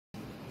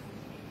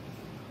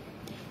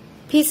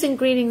Peace and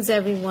greetings,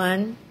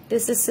 everyone.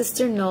 This is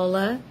Sister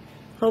Nola.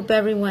 Hope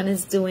everyone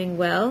is doing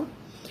well.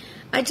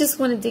 I just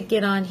wanted to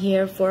get on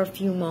here for a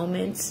few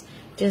moments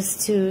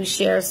just to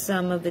share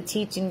some of the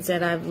teachings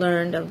that I've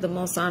learned of the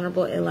Most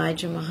Honorable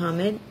Elijah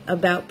Muhammad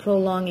about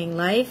prolonging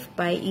life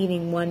by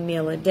eating one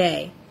meal a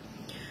day.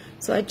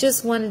 So I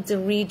just wanted to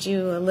read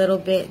you a little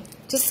bit,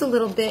 just a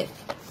little bit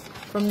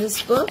from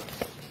this book,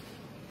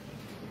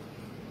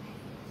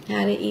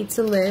 How to Eat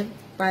to Live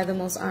by the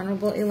Most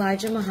Honorable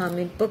Elijah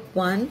Muhammad, Book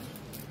 1,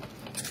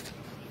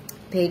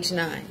 page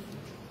 9.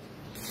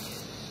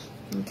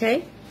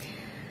 Okay?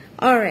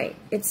 All right,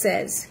 it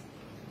says,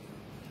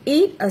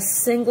 eat a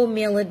single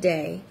meal a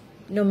day,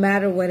 no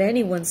matter what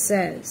anyone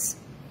says.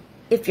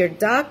 If your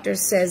doctor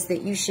says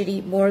that you should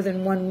eat more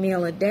than one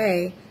meal a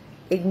day,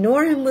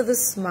 ignore him with a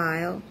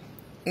smile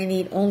and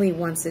eat only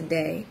once a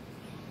day.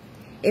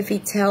 If he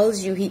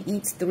tells you he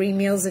eats 3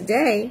 meals a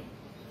day,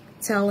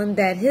 tell him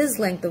that his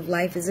length of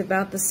life is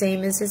about the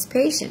same as his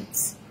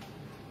patient's.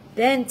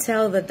 Then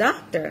tell the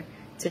doctor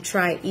to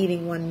try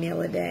eating 1 meal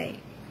a day.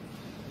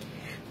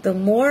 The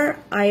more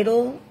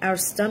idle our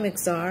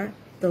stomachs are,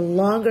 the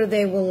longer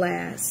they will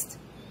last.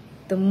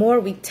 The more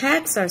we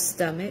tax our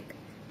stomach,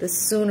 the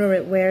sooner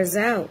it wears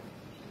out.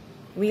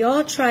 We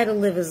all try to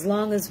live as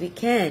long as we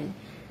can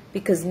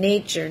because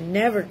nature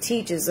never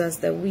teaches us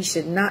that we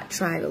should not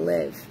try to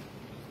live.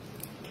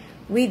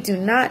 We do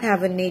not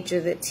have a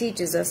nature that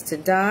teaches us to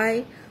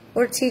die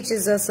or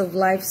teaches us of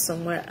life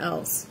somewhere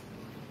else.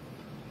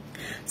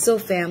 So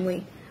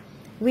family,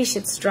 we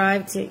should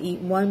strive to eat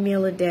 1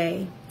 meal a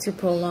day to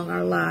prolong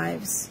our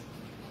lives.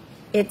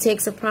 It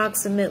takes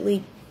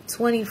approximately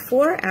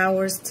 24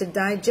 hours to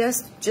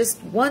digest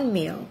just 1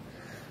 meal.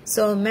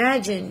 So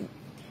imagine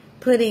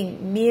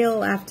putting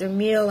meal after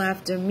meal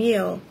after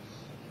meal.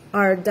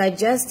 Our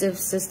digestive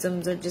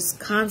systems are just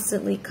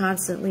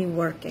constantly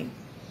working.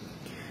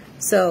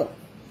 So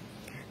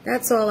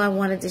that's all I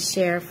wanted to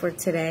share for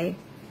today.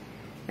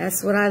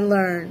 That's what I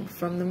learned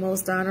from the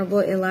Most Honorable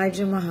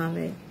Elijah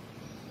Muhammad.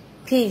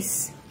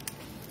 Peace